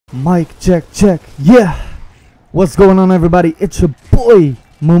Mic check check, yeah! What's going on, everybody? It's your boy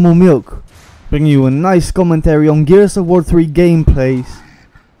MooMooMiLK, bringing you a nice commentary on Gears of War 3 gameplays.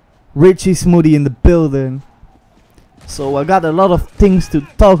 RichySmoothy in the building. So I got a lot of things to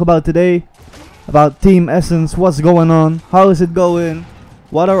talk about today. About Team Essence, what's going on, how is it going,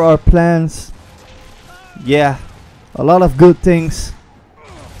 what are our plans. Yeah, a lot of good things,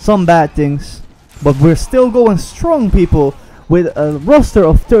 some bad things, but we're still going strong, people. With a roster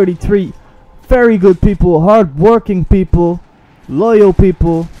of 33 very good people, hard-working people, loyal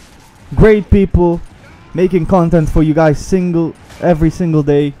people, great people, making content for you guys every single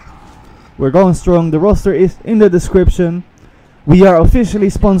day. We're going strong. The roster is in the description. We are officially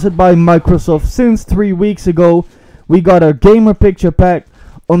sponsored by Microsoft since 3 weeks ago. We got our gamer picture pack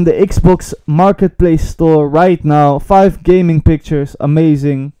on the Xbox Marketplace store right now. 5 gaming pictures,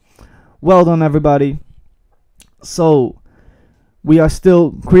 amazing. Well done, everybody. So we are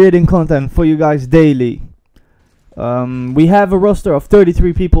still creating content for you guys daily. We have a roster of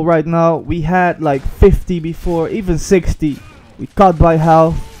 33 people right now. We had like 50 before, even 60. We cut by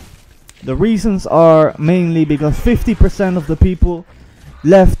half. The reasons are mainly because 50% of the people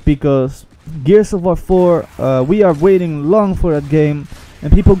left because Gears of War 4, we are waiting long for that game,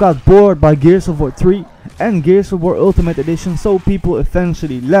 and people got bored by Gears of War 3 and Gears of War Ultimate Edition, so people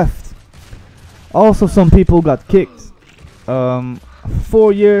eventually left. Also, some people got kicked.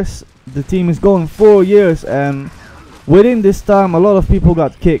 4 years, the team is going 4 years, and within this time a lot of people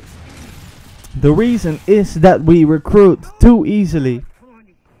got kicked. The reason is that we recruit too easily.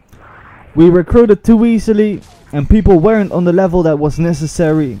 We recruited too easily and people weren't on the level that was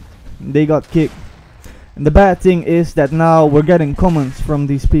necessary. They got kicked. And the bad thing is that now we're getting comments from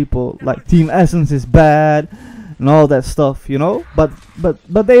these people like Team Essence is bad and all that stuff, you know. But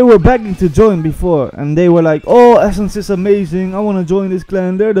they were begging to join before, and they were like, oh, Essence is amazing, I want to join this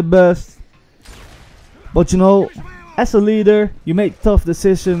clan, they're the best. But you know, as a leader, you make tough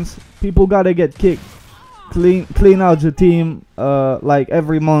decisions. People gotta get kicked. Clean out your team like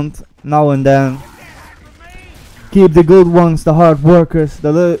every month, now and then. Keep the good ones, the hard workers,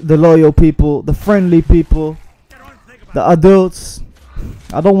 the loyal people, the friendly people, the adults.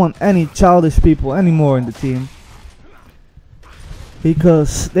 I don't want any childish people anymore in the team,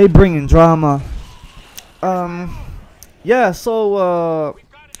 because they bring in drama. Yeah, so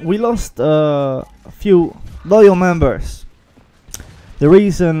we lost a few loyal members. The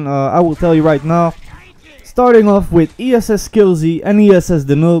reason I will tell you right now. Starting off with ESS Skillzy and ESS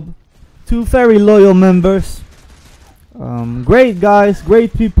the Noob, 2 very loyal members. Great guys,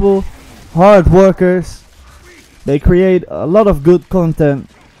 great people, hard workers. They create a lot of good content.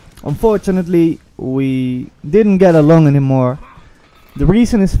 Unfortunately, we didn't get along anymore. The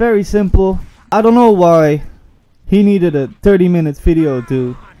reason is very simple. I don't know why he needed a 30-minute video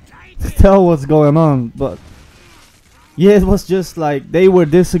to tell what's going on, but yeah, it was just like they were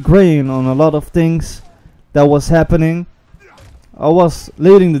disagreeing on a lot of things that was happening. I was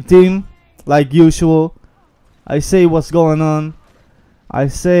leading the team like usual. I say what's going on. I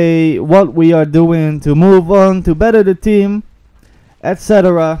say what we are doing to move on, to better the team,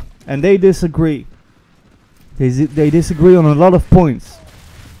 etc. And they disagree. They disagree on a lot of points.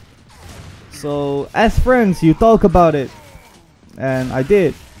 So as friends, you talk about it, and I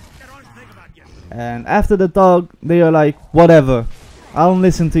did. And after the talk, they are like, whatever, I don't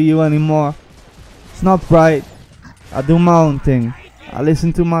listen to you anymore. It's not right. I do my own thing. I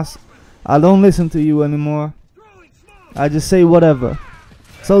don't listen to you anymore. I just say whatever.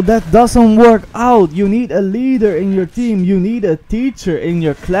 So that doesn't work out. You need a leader in your team. You need a teacher in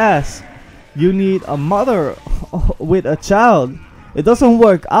your class. You need a mother with a child. It doesn't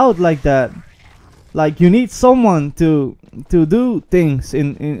work out like that. Like, you need someone to do things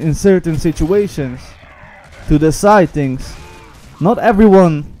in certain situations, to decide things. Not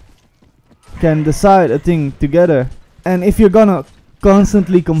everyone can decide a thing together. And if you're gonna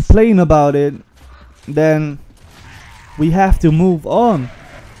constantly complain about it, then we have to move on.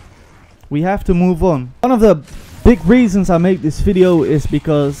 We have to move on. One of the big reasons I make this video is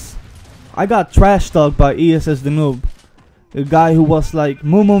because I got trash talked by ESS the Noob. A guy who was like,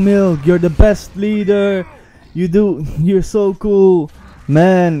 MooMooMiLK, you're the best leader. You're so cool.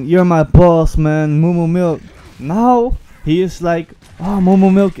 Man, you're my boss, man, MooMooMiLK. Now he is like, oh,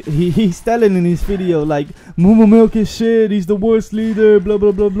 MooMooMiLK, he's telling in his video like, MooMooMiLK is shit, he's the worst leader, blah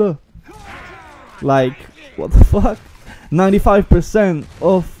blah blah blah. Like, what the fuck? 95%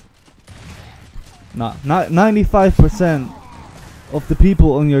 of 95% of the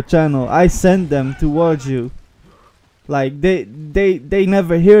people on your channel, I sent them towards you. Like, they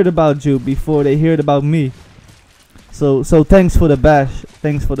never heard about you before they heard about me. So thanks for the bash.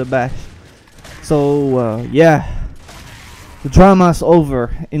 Thanks for the bash. So yeah, the drama's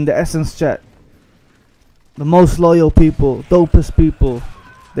over in the Essence chat. The most loyal people, dopest people,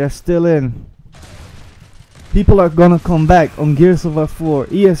 they're still in. People are gonna come back on Gears of War 4.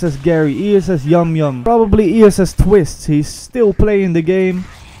 ESS Gary, ESS Yum Yum, probably ESS Twist. He's still playing the game.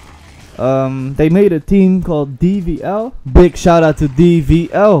 They made a team called DVL. Big shout out to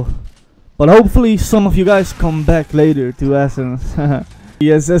DVL. But hopefully some of you guys come back later to Essence.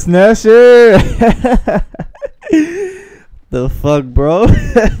 ESS Nasher. The fuck, bro?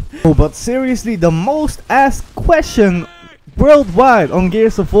 Oh, but seriously, the most asked question worldwide on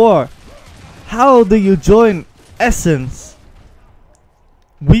Gears of War: how do you join Essence?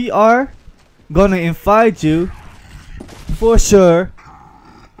 We are gonna invite you for sure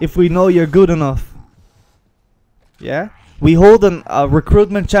if we know you're good enough. Yeah, we hold a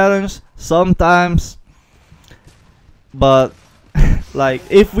recruitment challenge sometimes, but like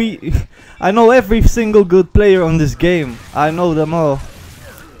if we I know every single good player on this game. I know them all.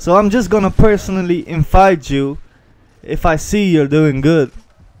 So I'm just gonna personally invite you if I see you're doing good.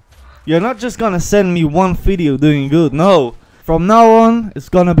 You're not just gonna send me one video doing good. No. From now on, it's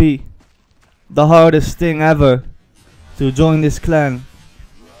gonna be the hardest thing ever to join this clan.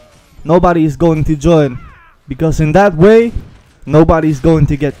 Nobody is going to join, because in that way, nobody's going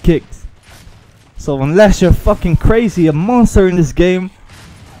to get kicked. So unless you're fucking crazy, a monster in this game,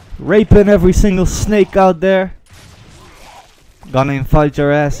 raping every single snake out there, gonna invite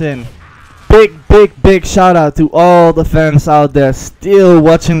your ass in. Big shout out to all the fans out there still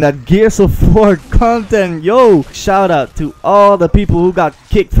watching that Gears of War content. Yo, shout out to all the people who got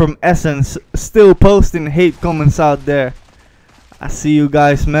kicked from Essence, still posting hate comments out there. I see you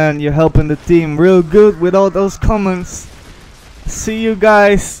guys, man. You're helping the team real good with all those comments. See you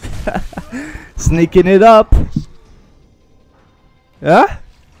guys. Sneaking it up. Yeah?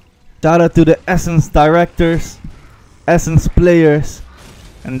 Shout out to the Essence directors, Essence players,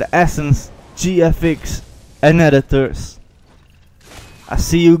 and the Essence GFX and editors. I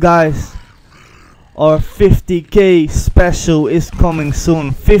see you guys. Our 50k special is coming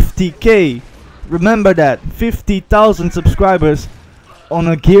soon. 50k. Remember that. 50,000 subscribers on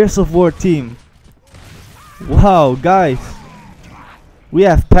a Gears of War team. Wow, guys. We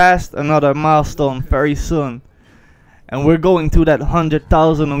have passed another milestone very soon. And we're going to that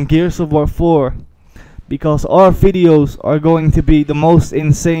 100,000 on Gears of War 4. Because our videos are going to be the most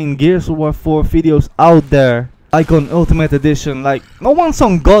insane Gears of War 4 videos out there. Like on Ultimate Edition. Like, no one's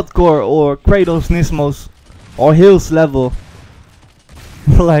on Godcore or Kratos Nismos or Hills level.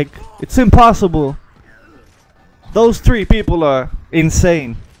 Like, it's impossible. Those three people are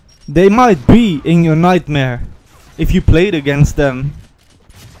insane. They might be in your nightmare if you played against them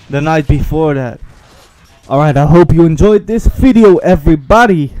the night before that. Alright, I hope you enjoyed this video,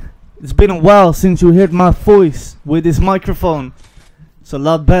 everybody. It's been a while since you heard my voice with this microphone. It's a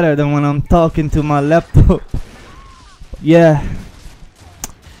lot better than when I'm talking to my laptop. Yeah,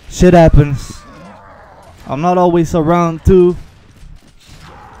 shit happens. I'm not always around too.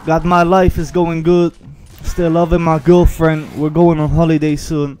 Got my life is going good. Still loving my girlfriend. We're going on holiday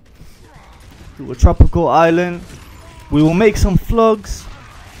soon to a tropical island. We will make some vlogs.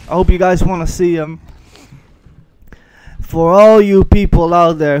 I hope you guys want to see them. For all you people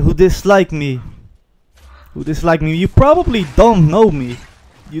out there who dislike me, you probably don't know me.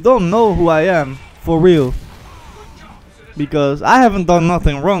 You don't know who I am for real. Because I haven't done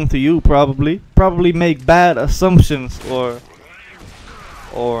nothing wrong to you, probably make bad assumptions or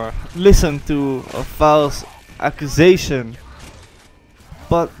listen to a false accusation.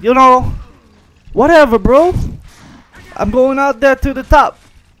 But you know, whatever, bro. I'm going out there to the top.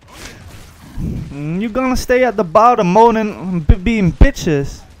 You're gonna stay at the bottom moaning, being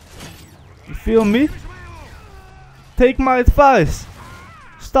bitches. You feel me? Take my advice.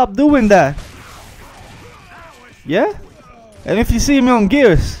 Stop doing that. Yeah? And if you see me on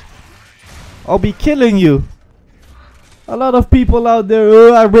Gears, I'll be killing you. A lot of people out there,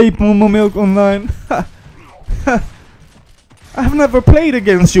 oh, I rape MooMooMiLK online. I've never played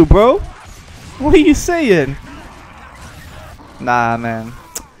against you, bro. What are you saying? Nah, man.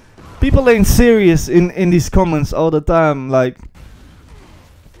 People ain't serious in these comments all the time. Like,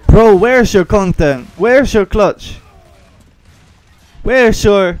 bro, where's your content? Where's your clutch? Where's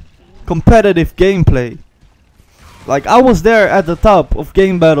your competitive gameplay? Like, I was there at the top of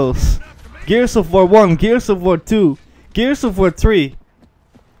game battles. Gears of War 1, Gears of War 2, Gears of War 3.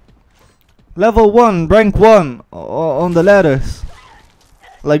 Level 1, rank 1 on the ladders.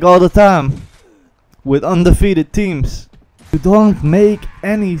 Like all the time. With undefeated teams. You don't make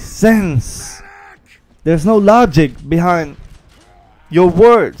any sense. There's no logic behind your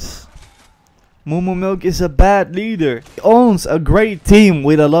words. MooMooMiLK is a bad leader. He owns a great team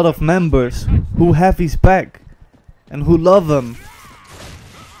with a lot of members who have his back and who love him.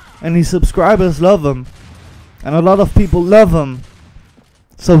 And his subscribers love him. And a lot of people love him.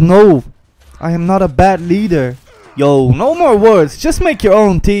 So no, I am not a bad leader. Yo, no more words. Just make your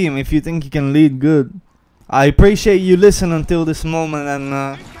own team if you think you can lead good. I appreciate you listening until this moment.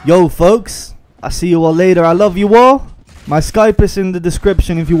 And yo folks, I'll see you all later. I love you all. My Skype is in the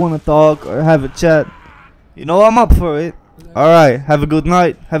description if you want to talk or have a chat. You know I'm up for it. Alright, have a good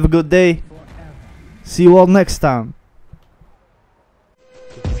night. Have a good day. See you all next time.